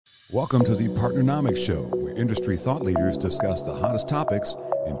Welcome to the Partnernomics Show, where industry thought leaders discuss the hottest topics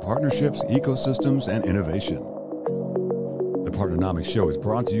in partnerships, ecosystems, and innovation. The Partnernomics Show is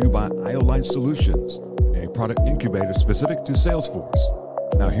brought to you by IOLite Solutions, a product incubator specific to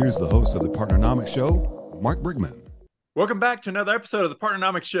Salesforce. Now here's the host of the Partnernomics Show, Mark Brigman. Welcome back to another episode of the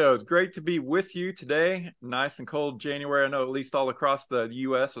Partnernomics Show. It's great to be with you today. Nice and cold January. I know at least all across the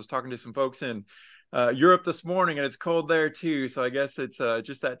U.S. I was talking to some folks in Europe this morning, and it's cold there too. So I guess it's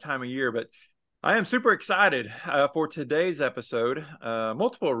just that time of year. But I am super excited for today's episode.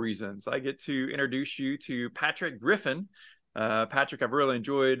 Multiple reasons. I get to introduce you to Patrick Griffin. Patrick, I've really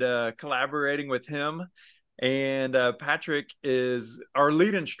enjoyed collaborating with him. And Patrick is our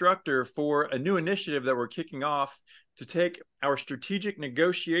lead instructor for a new initiative that we're kicking off to take our strategic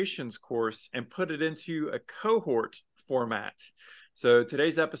negotiations course and put it into a cohort format. So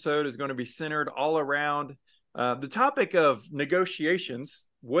today's episode is going to be centered all around the topic of negotiations,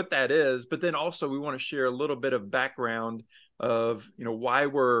 what that is, but then also we want to share a little bit of background of, why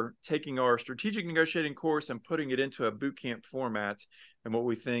we're taking our strategic negotiating course and putting it into a boot camp format and what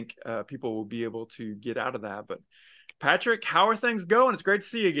we think people will be able to get out of that. But Patrick, how are things going? It's great to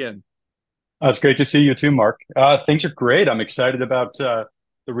see you again. It's great to see you too, Mark. Things are great. I'm excited about the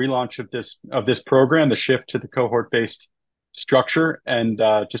relaunch of this program, the shift to the cohort-based structure, and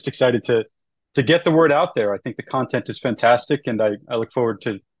just excited to get the word out there. I think the content is fantastic, and I look forward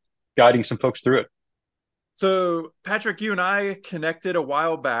to guiding some folks through it. So, Patrick, you and I connected a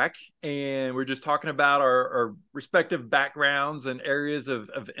while back, and we're just talking about our respective backgrounds and areas of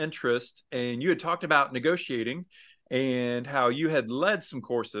interest. And you had talked about negotiating and how you had led some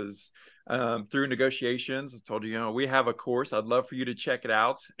courses through negotiations. I told you, we have a course. I'd love for you to check it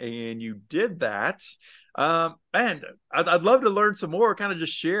out. And you did that. And I'd love to learn some more, kind of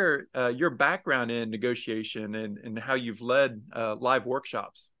just share your background in negotiation and how you've led live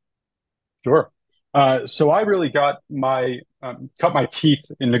workshops. Sure. So I really got cut my teeth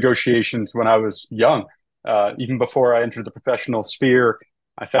in negotiations when I was young. Even before I entered the professional sphere,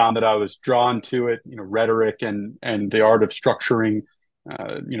 I found that I was drawn to it. Rhetoric and the art of structuring,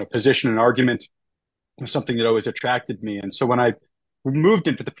 position and argument was something that always attracted me. And so when I moved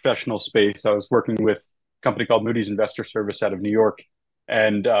into the professional space, I was working with a company called Moody's Investor Service out of New York,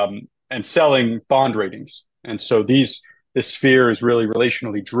 and selling bond ratings. And so this sphere is really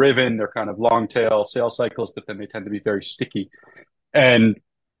relationally driven. They're kind of long tail sales cycles, but then they tend to be very sticky. And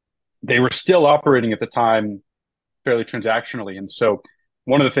they were still operating at the time fairly transactionally. And so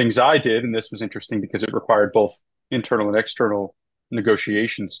one of the things I did, and this was interesting because it required both internal and external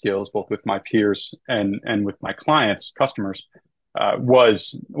negotiation skills, both with my peers and with my clients, customers,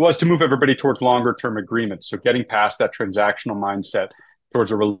 was to move everybody towards longer term agreements. So getting past that transactional mindset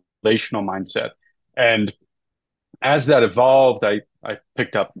towards a relational mindset. And as that evolved, I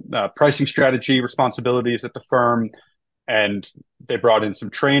picked up pricing strategy responsibilities at the firm, and they brought in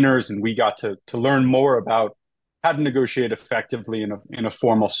some trainers, and we got to learn more about how to negotiate effectively in a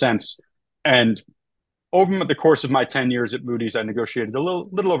formal sense. And over the course of my 10 years at Moody's, I negotiated a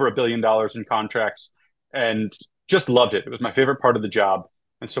little over $1 billion in contracts and just loved it. It was my favorite part of the job.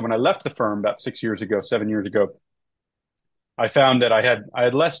 And so when I left the firm about 7 years ago, I found that I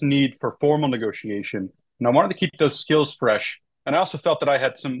had less need for formal negotiation, and I wanted to keep those skills fresh. And I also felt that I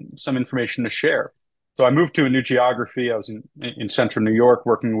had some information to share. So I moved to a new geography. I was in central New York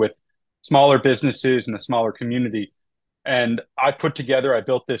working with smaller businesses in a smaller community. And I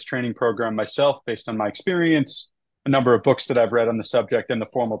built this training program myself based on my experience, a number of books that I've read on the subject, and the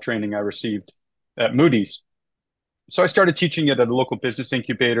formal training I received at Moody's. So I started teaching it at a local business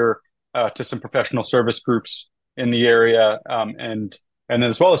incubator to some professional service groups in the area, and then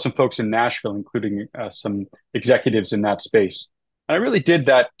as well as some folks in Nashville, including some executives in that space. And I really did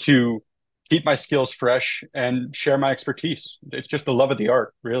that to keep my skills fresh and share my expertise. It's just the love of the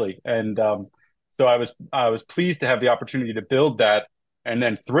art, really. And so I was pleased to have the opportunity to build that, and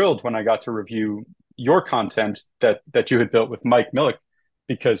then thrilled when I got to review your content that you had built with Mike Millick,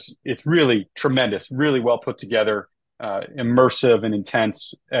 because it's really tremendous, really well put together, immersive and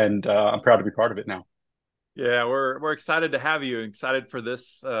intense, and I'm proud to be part of it now. Yeah, we're excited to have you. Excited for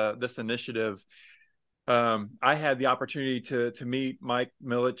this initiative. I had the opportunity to meet Mike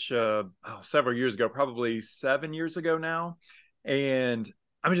Millick several years ago, probably 7 years ago now, and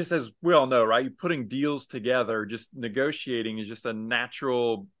I mean, just as we all know, right? You're putting deals together, just negotiating is just a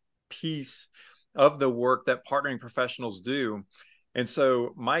natural piece of the work that partnering professionals do. And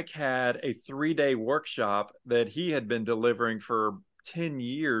so Mike had a 3-day workshop that he had been delivering for 10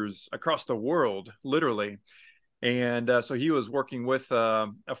 years across the world, literally. And so he was working with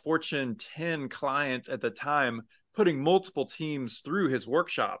a Fortune 10 client at the time putting multiple teams through his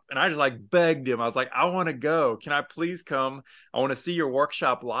workshop. And I just like begged him. I was like, I want to go. Can I please come? I want to see your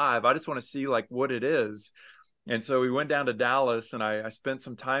workshop live. I just want to see like what it is. And so we went down to Dallas, and I spent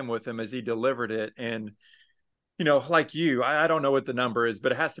some time with him as he delivered it. And, you know, like you, I don't know what the number is,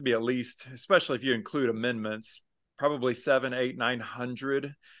 but it has to be at least, especially if you include amendments, probably 700, 800,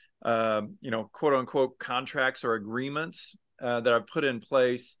 900, you know, quote unquote contracts or agreements that I've put in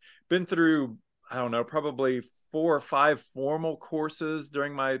place. Been through, I don't know, probably 4 or 5 formal courses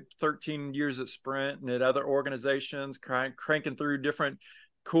during my 13 years at Sprint and at other organizations, cranking through different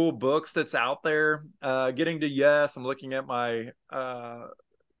cool books that's out there. Getting to Yes, I'm looking at my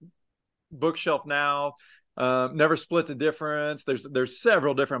bookshelf now. Never Split the Difference. There's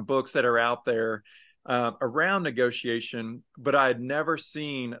several different books that are out there around negotiation, but I had never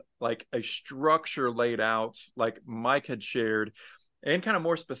seen like a structure laid out like Mike had shared, and kind of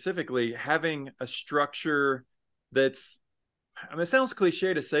more specifically having a structure that's, I mean, it sounds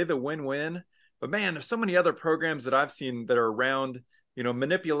cliche to say the win-win, but man, there's so many other programs that I've seen that are around, you know,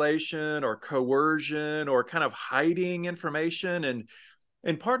 manipulation or coercion or kind of hiding information. And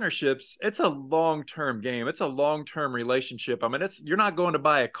in partnerships, it's a long-term game. It's a long-term relationship. I mean, you're not going to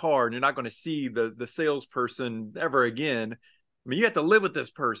buy a car and you're not going to see the salesperson ever again. I mean, you have to live with this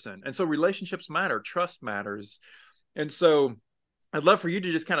person. And so relationships matter, trust matters. And so I'd love for you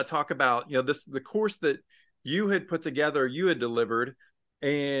to just kind of talk about, you know, the course that you had put together, you had delivered,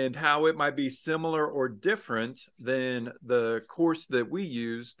 and how it might be similar or different than the course that we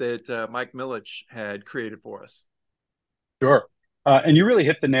use that Mike Milich had created for us. Sure. And you really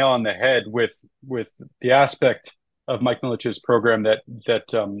hit the nail on the head with the aspect of Mike Milich's program that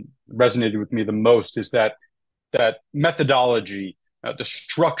resonated with me the most, is that methodology, the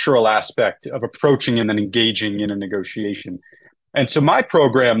structural aspect of approaching and then engaging in a negotiation. And so my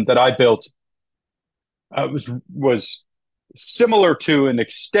program that I built was similar to an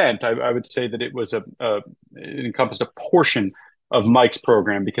extent. I would say that it was it encompassed a portion of Mike's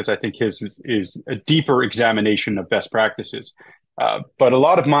program, because I think his is a deeper examination of best practices. But a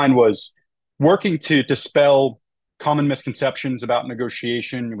lot of mine was working to dispel common misconceptions about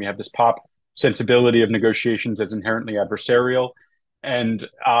negotiation. We have this pop sensibility of negotiations as inherently adversarial, and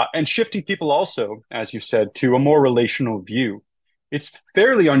shifting people also, as you said, to a more relational view. It's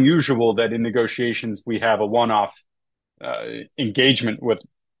fairly unusual that in negotiations we have a one-off engagement with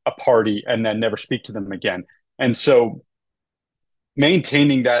a party and then never speak to them again. And so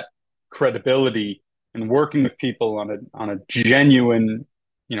maintaining that credibility and working with people on a genuine,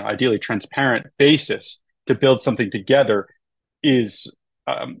 you know, ideally transparent basis to build something together is,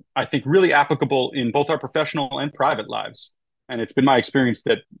 I think, really applicable in both our professional and private lives. And it's been my experience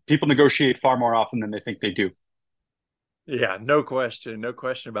that people negotiate far more often than they think they do. Yeah, no question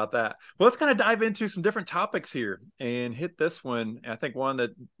about that. Well, let's kind of dive into some different topics here and hit this one. I think one that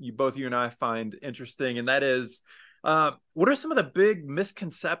both you and I find interesting, and that is, what are some of the big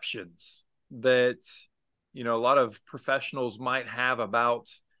misconceptions that, you know, a lot of professionals might have about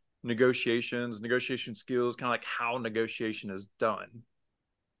negotiations, negotiation skills, kind of like how negotiation is done?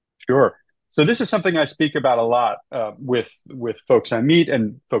 Sure. So this is something I speak about a lot with folks I meet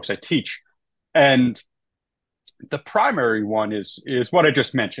and folks I teach. And the primary one is what I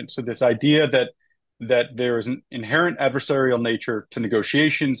just mentioned. So this idea that there is an inherent adversarial nature to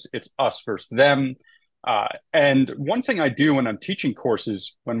negotiations. It's us versus them. And one thing I do when I'm teaching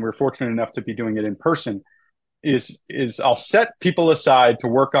courses, when we're fortunate enough to be doing it in person, is I'll set people aside to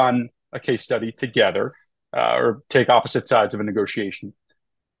work on a case study together, or take opposite sides of a negotiation.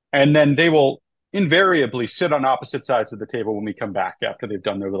 And then they will invariably sit on opposite sides of the table when we come back after they've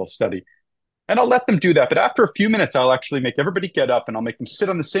done their little study. And I'll let them do that. But after a few minutes, I'll actually make everybody get up and I'll make them sit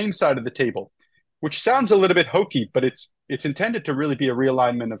on the same side of the table, which sounds a little bit hokey, but it's intended to really be a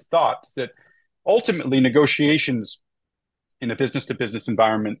realignment of thoughts, that ultimately negotiations in a business-to-business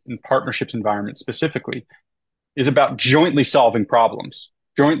environment, in partnerships environment specifically, is about jointly solving problems,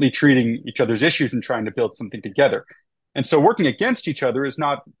 jointly treating each other's issues and trying to build something together. And so working against each other is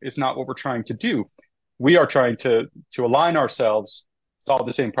not what we're trying to do. We are trying to align ourselves, solve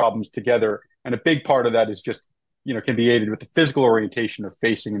the same problems together. And a big part of that is just, you know, can be aided with the physical orientation of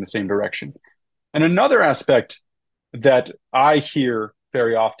facing in the same direction. And another aspect that I hear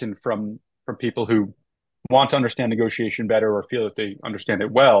very often from people who want to understand negotiation better or feel that they understand it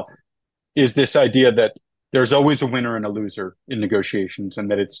well is this idea that there's always a winner and a loser in negotiations,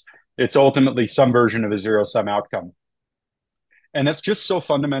 and that it's ultimately some version of a zero-sum outcome. And that's just so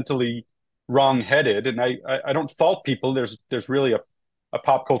fundamentally wrong-headed. And I don't fault people. There's really a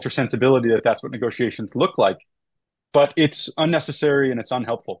pop culture sensibility that that's what negotiations look like, but it's unnecessary and it's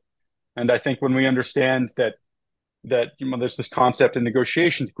unhelpful. And I think when we understand that that, there's this concept in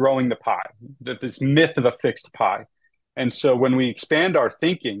negotiations, growing the pie, that this myth of a fixed pie. And so when we expand our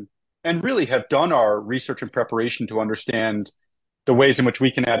thinking and really have done our research and preparation to understand the ways in which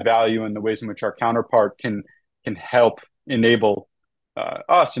we can add value and the ways in which our counterpart can help enable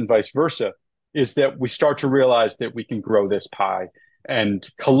us and vice versa, is that we start to realize that we can grow this pie and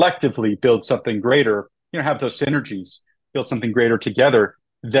collectively build something greater, have those synergies, build something greater together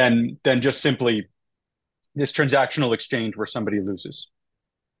than just simply this transactional exchange where somebody loses.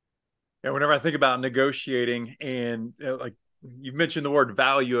 Yeah, whenever I think about negotiating, and like you've mentioned the word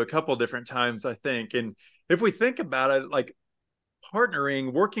value a couple of different times, I think, and if we think about it, like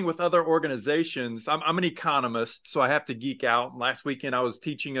partnering, working with other organizations, I'm an economist, so I have to geek out. Last weekend, I was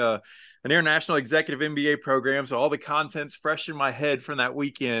teaching an international executive MBA program, so all the content's fresh in my head from that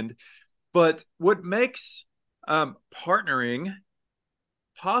weekend. But what makes partnering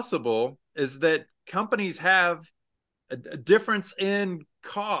possible is that companies have a difference in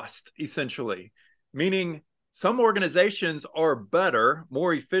cost, essentially, meaning some organizations are better,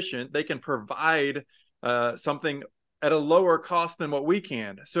 more efficient. They can provide something at a lower cost than what we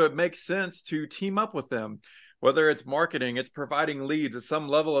can. So it makes sense to team up with them, whether it's marketing, it's providing leads at some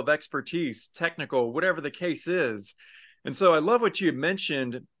level of expertise, technical, whatever the case is. And so I love what you had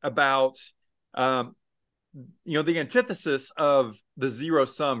mentioned about, the antithesis of the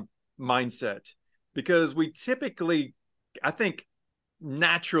zero-sum mindset, because we typically, I think,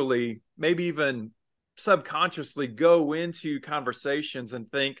 naturally, maybe even subconsciously go into conversations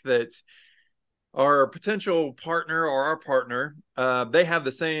and think that our potential partner or our partner, they have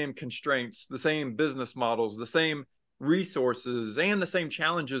the same constraints, the same business models, the same resources, and the same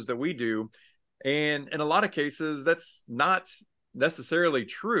challenges that we do. And in a lot of cases, that's not necessarily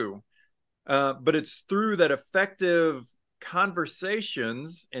true. But it's through that effective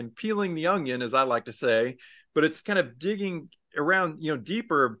conversations and peeling the onion, as I like to say, but it's kind of digging around,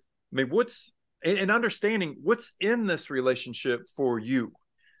 deeper. I mean, and understanding what's in this relationship for you.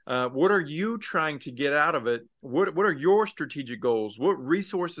 What are you trying to get out of it? What are your strategic goals? What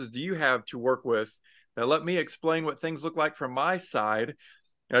resources do you have to work with? Now, let me explain what things look like from my side.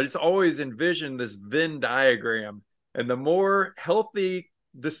 I just always envision this Venn diagram, and the more healthy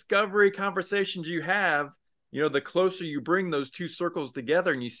discovery conversations you have, the closer you bring those two circles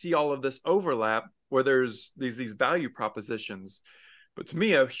together, and you see all of this overlap where there's these value propositions. But to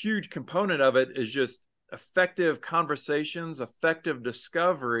me, a huge component of it is just effective conversations, effective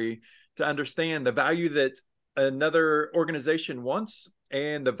discovery to understand the value that another organization wants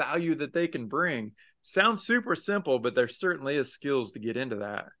and the value that they can bring. Sounds super simple, but there certainly is skills to get into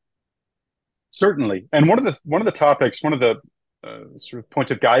that. Certainly. And one of the topics, one of the sort of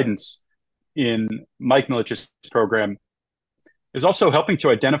points of guidance in Mike Milich's program is also helping to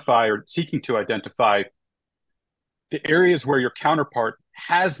identify or seeking to identify the areas where your counterpart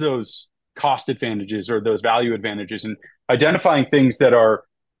has those cost advantages or those value advantages, and identifying things that are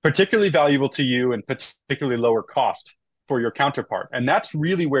particularly valuable to you and particularly lower cost for your counterpart. And that's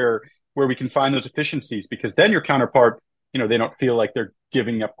really where we can find those efficiencies, because then your counterpart, they don't feel like they're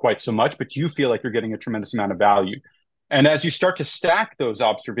giving up quite so much, but you feel like you're getting a tremendous amount of value. And as you start to stack those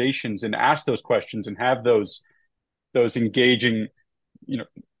observations and ask those questions and have those engaging,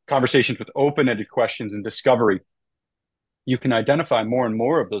 conversations with open-ended questions and discovery, you can identify more and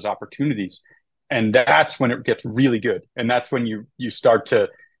more of those opportunities. And that's when it gets really good. And that's when you start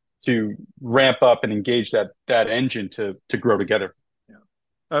to ramp up and engage that engine to grow together.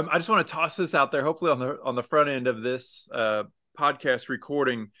 Yeah. I just want to toss this out there, hopefully on the front end of this podcast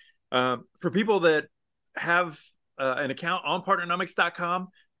recording, for people that have an account on partnernomics.com,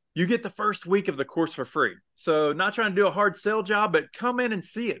 you get the first week of the course for free. So not trying to do a hard sell job, but come in and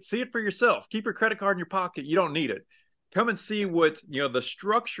see it for yourself. Keep your credit card in your pocket. You don't need it. Come and see what, the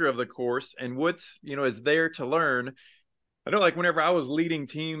structure of the course and what, is there to learn. I know, like, whenever I was leading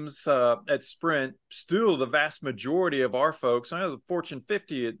teams at Sprint, still the vast majority of our folks, I was a Fortune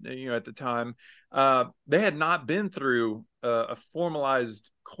 50 at the time, they had not been through a formalized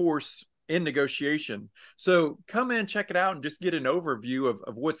course in negotiation. So come in, check it out, and just get an overview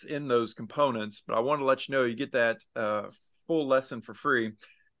of what's in those components. But I want to let you know you get that full lesson for free.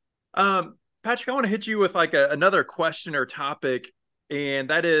 Patrick, I want to hit you with like another question or topic, and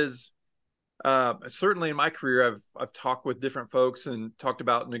that is, certainly in my career, I've talked with different folks and talked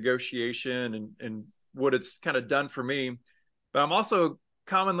about negotiation and what it's kind of done for me. But I'm also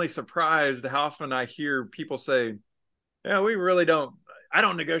commonly surprised how often I hear people say, "Yeah, I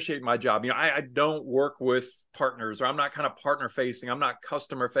don't negotiate my job. I don't work with partners, or I'm not kind of partner facing. I'm not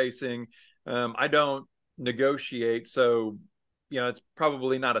customer facing. I don't negotiate. So, it's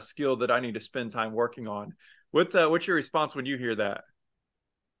probably not a skill that I need to spend time working on." What's your response when you hear that?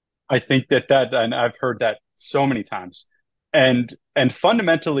 I think that, and I've heard that so many times. And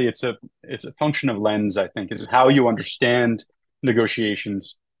fundamentally, it's a function of lens, I think. It's how you understand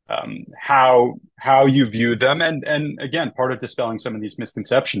negotiations, how you view them, and again, part of dispelling some of these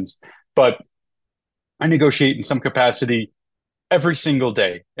misconceptions. But I negotiate in some capacity every single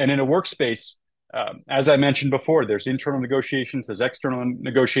day. And in a workspace, as I mentioned before, there's internal negotiations, there's external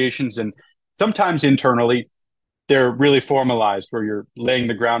negotiations, and sometimes internally, they're really formalized where you're laying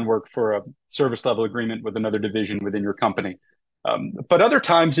the groundwork for a service level agreement with another division within your company. But other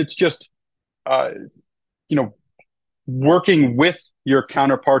times it's just, uh, you know, working with your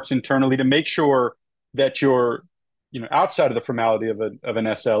counterparts internally to make sure that you're, outside of the formality of an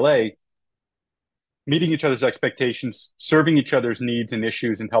SLA, meeting each other's expectations, serving each other's needs and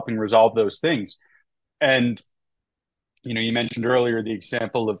issues, and helping resolve those things. And you mentioned earlier the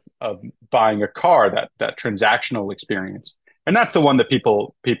example of buying a car, that transactional experience, and that's the one that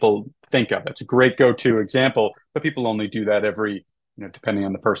people think of. It's a great go-to example, but people only do that every, depending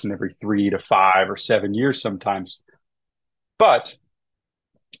on the person, every 3 to 5 or 7 years sometimes. But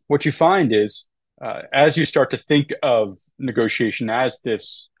what you find is, as you start to think of negotiation as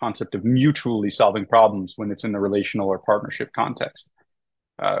this concept of mutually solving problems when it's in the relational or partnership context,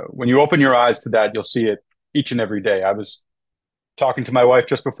 when you open your eyes to that, you'll see it each and every day. I was talking to my wife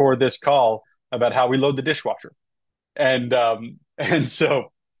just before this call about how we load the dishwasher, and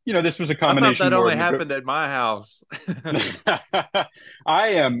so this was a I thought combination that more only of happened at my house. I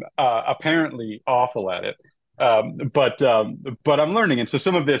am apparently awful at it, but I'm learning, and so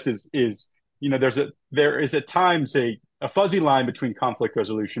some of this is there is at times a fuzzy line between conflict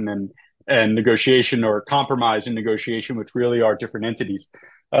resolution and negotiation, or compromise and negotiation, which really are different entities.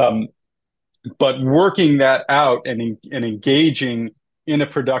 But working that out and engaging in a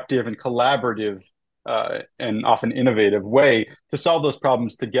productive and collaborative and often innovative way to solve those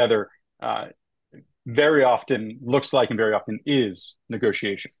problems together very often looks like and very often is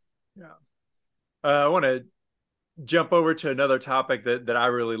negotiation. Yeah. I want to jump over to another topic that I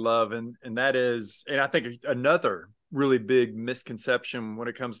really love, and that is, and I think another really big misconception when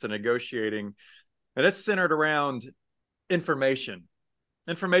it comes to negotiating, and it's centered around information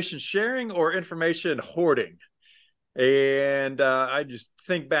sharing or information hoarding. And I just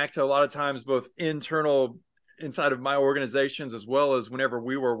think back to a lot of times, both inside of my organizations, as well as whenever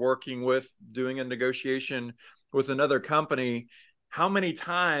we were working with doing a negotiation with another company, how many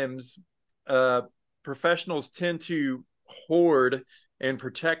times professionals tend to hoard and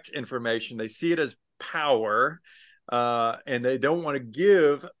protect information. They see it as power, and they don't want to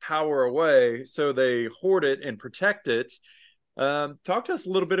give power away, so they hoard it and protect it. Talk to us a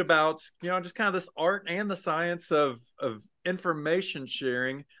little bit about, just kind of this art and the science of information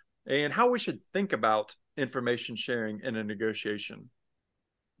sharing, and how we should think about information sharing in a negotiation.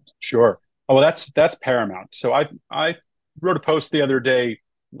 Sure. Oh, well, that's paramount. So I wrote a post the other day,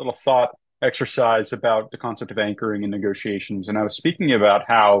 a little thought exercise about the concept of anchoring in negotiations, and I was speaking about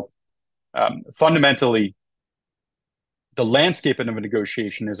how fundamentally the landscape of a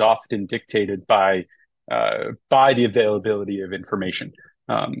negotiation is often dictated by the availability of information,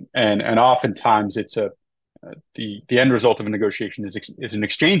 and oftentimes it's the end result of a negotiation is an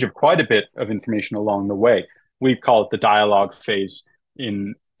exchange of quite a bit of information along the way. We call it the dialogue phase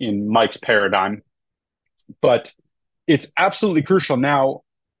in Mike's paradigm, but it's absolutely crucial. Now,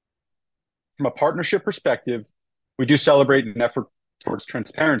 from a partnership perspective, we do celebrate an effort towards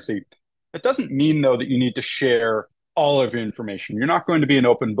transparency. It doesn't mean, though, that you need to share all of your information. You're not going to be an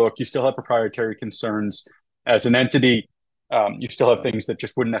open book. You still have proprietary concerns as an entity. You still have things that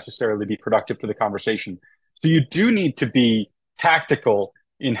just wouldn't necessarily be productive to the conversation. So you do need to be tactical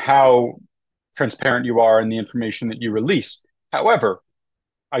in how transparent you are in the information that you release. However,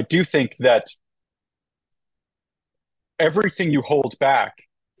 I do think that everything you hold back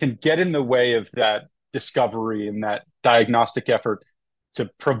can get in the way of that discovery and that diagnostic effort to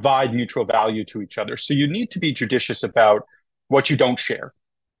provide mutual value to each other. So you need to be judicious about what you don't share,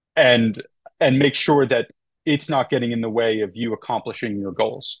 and make sure that it's not getting in the way of you accomplishing your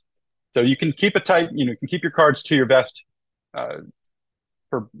goals. So you can keep it tight, you can keep your cards to your vest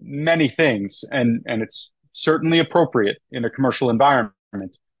for many things, and it's certainly appropriate in a commercial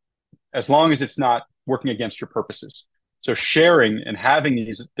environment, as long as it's not working against your purposes. So sharing and having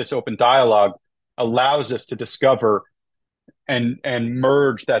this open dialogue allows us to discover and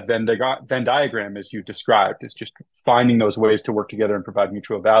merge that Venn diagram, as you described. It's just finding those ways to work together and provide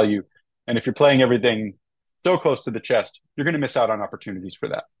mutual value. And if you're playing everything so close to the chest, you're going to miss out on opportunities for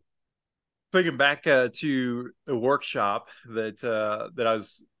that. Thinking back to a workshop that I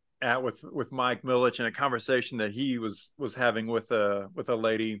was at with Mike Milich in a conversation that he was having with a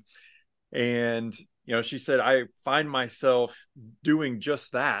lady. And, she said, I find myself doing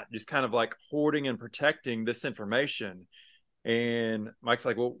just that, just kind of like hoarding and protecting this information. And Mike's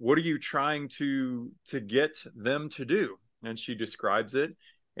like, well, what are you trying to get them to do? And she describes it.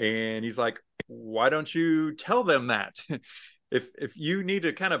 And he's like, why don't you tell them that? If you need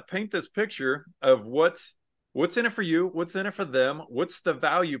to kind of paint this picture of what's in it for you, what's in it for them, what's the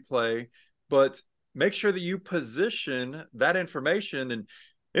value play, but make sure that you position that information. And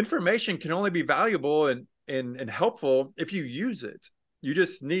information can only be valuable and helpful if you use it. You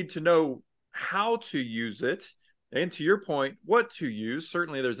just need to know how to use it. And to your point, what to use.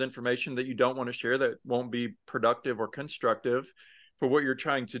 Certainly there's information that you don't want to share that won't be productive or constructive for what you're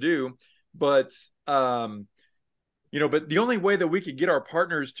trying to do. But, but the only way that we could get our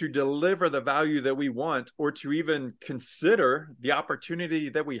partners to deliver the value that we want, or to even consider the opportunity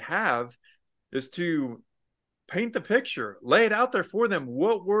that we have, is to paint the picture, lay it out there for them,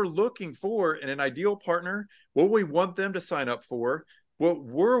 what we're looking for in an ideal partner, what we want them to sign up for, what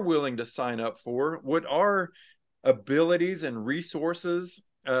we're willing to sign up for, what our abilities and resources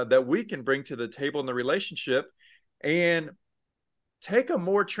that we can bring to the table in the relationship, and take a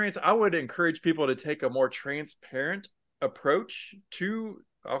more I would encourage people to take a more transparent approach to,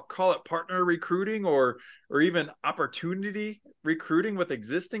 I'll call it partner recruiting, or even opportunity recruiting with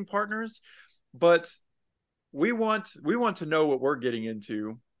existing partners. But we want to know what we're getting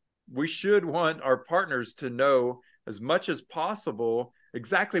into. We should want our partners to know as much as possible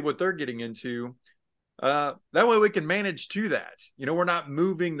exactly what they're getting into. That way we can manage to that. We're not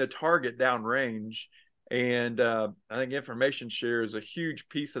moving the target down range. And I think information share is a huge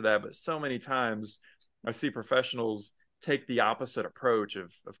piece of that. But so many times I see professionals take the opposite approach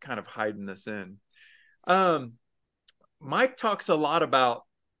of kind of hiding this in. Mike talks a lot about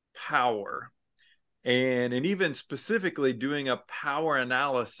power, and even specifically doing a power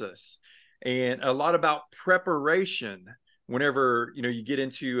analysis, and a lot about preparation. Whenever you get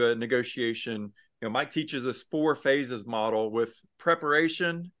into a negotiation, Mike teaches us 4 phases model, with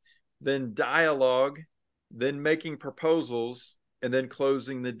preparation, then dialogue, then making proposals, and then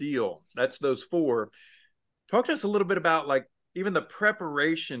closing the deal. That's those 4. Talk to us a little bit about like even the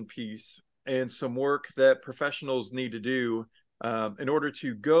preparation piece, and some work that professionals need to do in order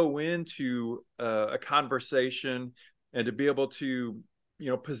to go into a conversation and to be able to,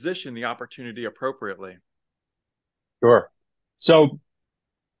 position the opportunity appropriately. Sure. So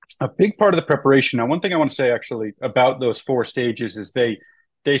a big part of the preparation. Now, one thing I want to say actually about those 4 stages is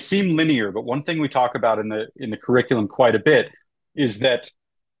they seem linear, but one thing we talk about in the curriculum quite a bit is that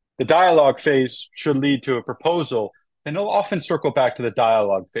the dialogue phase should lead to a proposal, and it'll often circle back to the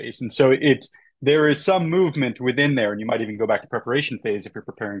dialogue phase. And so there is some movement within there, and you might even go back to preparation phase if you're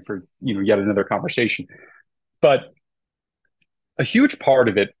preparing for yet another conversation. But a huge part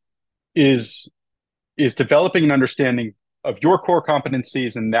of it is developing an understanding of your core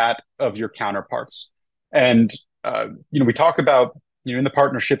competencies and that of your counterparts. And we talk about in the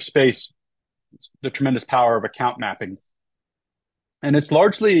partnership space the tremendous power of account mapping, and it's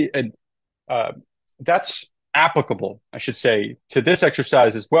largely that's applicable, I should say, to this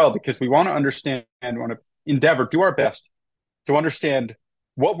exercise as well, because we want to understand and want to do our best to understand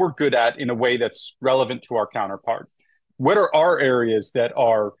what we're good at in a way that's relevant to our counterpart. What are our areas that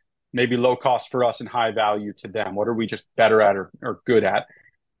are maybe low cost for us and high value to them? What are we just better at or good at?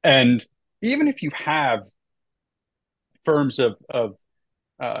 And even if you have firms that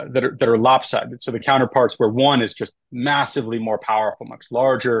are lopsided, so the counterparts where one is just massively more powerful, much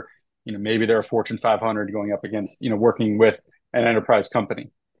larger, maybe they're a Fortune 500 going up against, working with an enterprise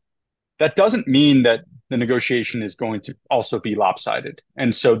company. That doesn't mean that the negotiation is going to also be lopsided.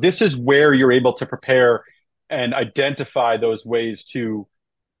 And so this is where you're able to prepare and identify those ways to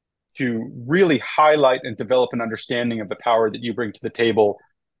really highlight and develop an understanding of the power that you bring to the table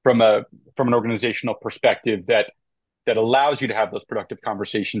from an organizational perspective that allows you to have those productive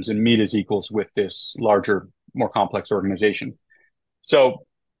conversations and meet as equals with this larger, more complex organization. So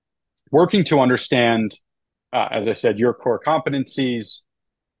working to understand, as I said, your core competencies,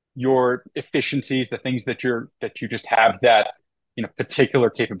 your efficiencies, the things that you just have that particular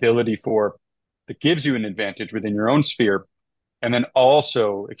capability for, that gives you an advantage within your own sphere, and then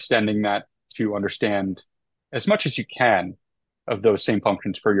also extending that to understand as much as you can of those same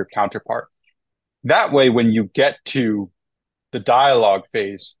functions for your counterpart. That way, when you get to the dialogue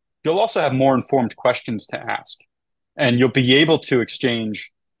phase, you'll also have more informed questions to ask, and you'll be able to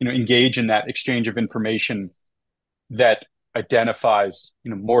engage in that exchange of information that identifies,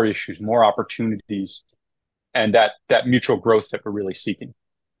 more issues, more opportunities, and that mutual growth that we're really seeking.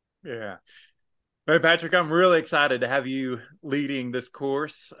 Yeah. Hey, Patrick, I'm really excited to have you leading this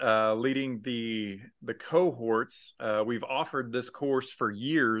course, leading the cohorts. We've offered this course for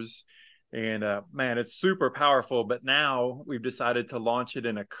years, and man, it's super powerful. But now we've decided to launch it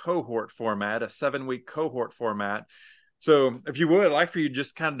in a cohort format, a 7-week cohort format. So, if you would, I'd like for you to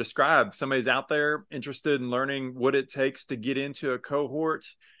just kind of describe, somebody's out there interested in learning what it takes to get into a cohort.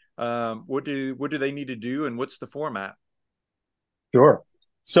 What do they need to do, and what's the format? Sure.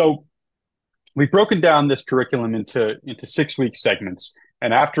 So we've broken down this curriculum into 6-week segments,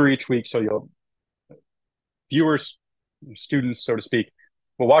 and after each week, so you'll viewers, students, so to speak,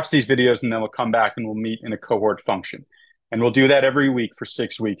 will watch these videos, and then we'll come back and we'll meet in a cohort function, and we'll do that every week for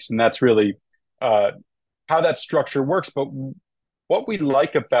 6 weeks, and that's really how that structure works. But what we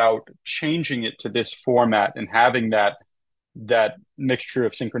like about changing it to this format and having that mixture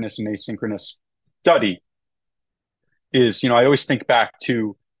of synchronous and asynchronous study is, I always think back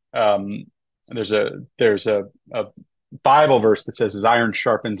to there's a Bible verse that says, as iron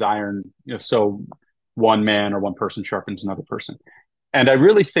sharpens iron, so one man or one person sharpens another person. And I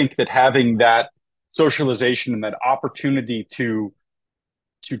really think that having that socialization and that opportunity to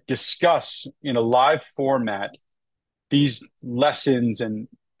discuss in a live format these lessons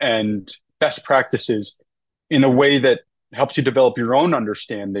and best practices in a way that helps you develop your own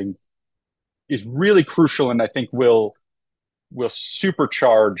understanding is really crucial, and I think will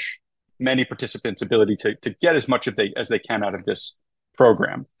supercharge many participants' ability to get as much as they can out of this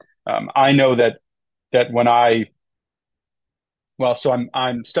program. I know that when I'm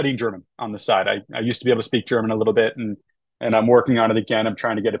studying German on the side. I used to be able to speak German a little bit, and I'm working on it again. I'm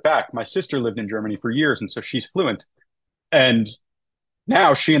trying to get it back. My sister lived in Germany for years, and so she's fluent. And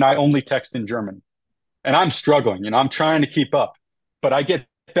now she and I only text in German, and I'm struggling. I'm trying to keep up, but I get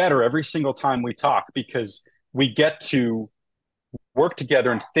better every single time we talk because we get to work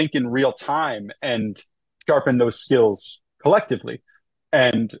together and think in real time and sharpen those skills collectively.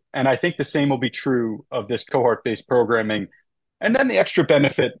 And I think the same will be true of this cohort-based programming. And then the extra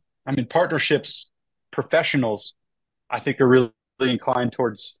benefit, partnerships professionals, I think, are really inclined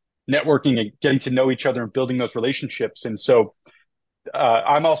towards networking and getting to know each other and building those relationships. And so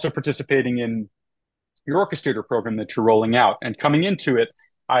I'm also participating in your orchestrator program that you're rolling out. And coming into it,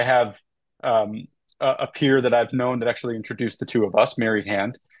 I have a peer that I've known that actually introduced the two of us, Mary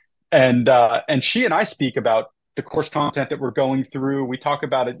Hand. And she and I speak about the course content that we're going through. We talk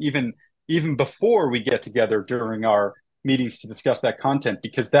about it even before we get together during our meetings to discuss that content,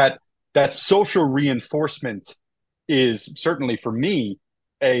 because that social reinforcement is certainly, for me,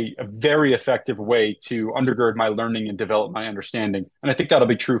 a very effective way to undergird my learning and develop my understanding. And I think that'll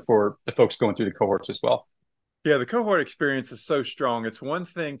be true for the folks going through the cohorts as well. Yeah, the cohort experience is so strong. It's one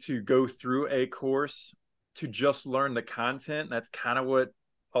thing to go through a course to just learn the content. That's kind of what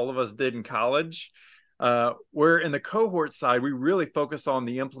all of us did in college. Where in the cohort side, we really focus on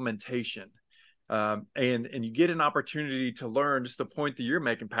the implementation. And you get an opportunity to learn, just the point that you're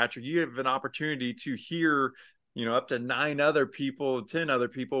making, Patrick. You have an opportunity to hear, up to 10 other people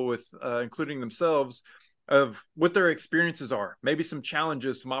with, including themselves, of what their experiences are, maybe some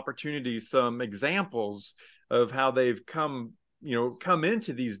challenges, some opportunities, some examples of how they've come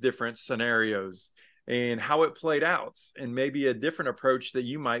into these different scenarios and how it played out, and maybe a different approach that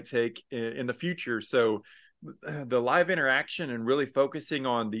you might take in the future. So the live interaction and really focusing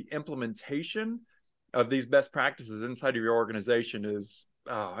on the implementation of these best practices inside of your organization is,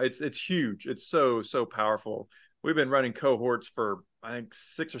 it's huge. It's so powerful. We've been running cohorts for, I think,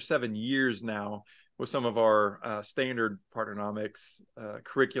 6 or 7 years now with some of our standard Partnernomics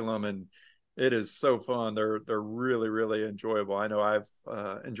curriculum, and it is so fun. They're really, really enjoyable. I know I've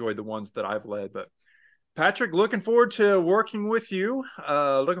enjoyed the ones that I've led. But Patrick, looking forward to working with you.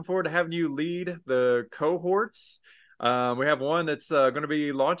 Looking forward to having you lead the cohorts. We have one that's going to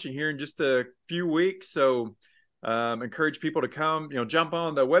be launching here in just a few weeks. So encourage people to come, jump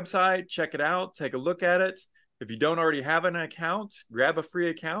on the website, check it out, take a look at it. If you don't already have an account, grab a free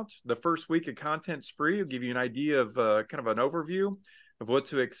account. The first week of content's free. It'll give you an idea of kind of an overview of what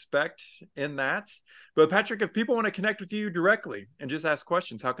to expect in that. But Patrick, if people want to connect with you directly and just ask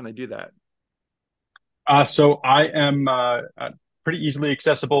questions, how can they do that? So I am pretty easily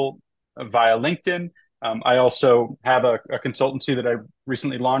accessible via LinkedIn. I also have a consultancy that I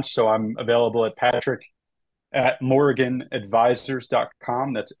recently launched, so I'm available at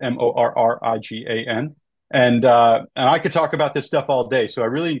patrick@morriganadvisors.com. That's MORRIGAN. And I could talk about this stuff all day. So I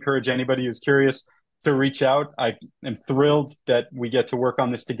really encourage anybody who's curious to reach out. I am thrilled that we get to work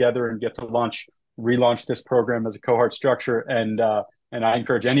on this together and get to relaunch this program as a cohort structure. And I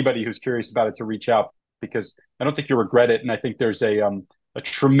encourage anybody who's curious about it to reach out, because I don't think you'll regret it. And I think there's a a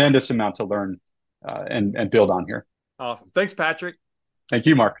tremendous amount to learn and build on here. Awesome. Thanks, Patrick. Thank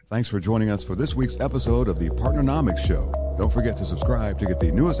you, Mark. Thanks for joining us for this week's episode of the Partnernomics Show. Don't forget to subscribe to get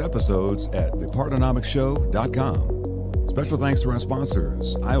the newest episodes at thepartnernomicsshow.com. Special thanks to our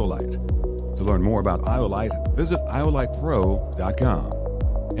sponsors, Iolite. To learn more about Iolite, visit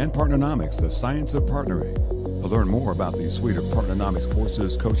iolitepro.com. And Partnernomics, the science of partnering. To learn more about the suite of Partnernomics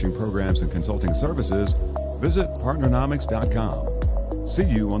courses, coaching programs, and consulting services, visit partnernomics.com. See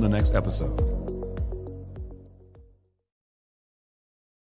you on the next episode.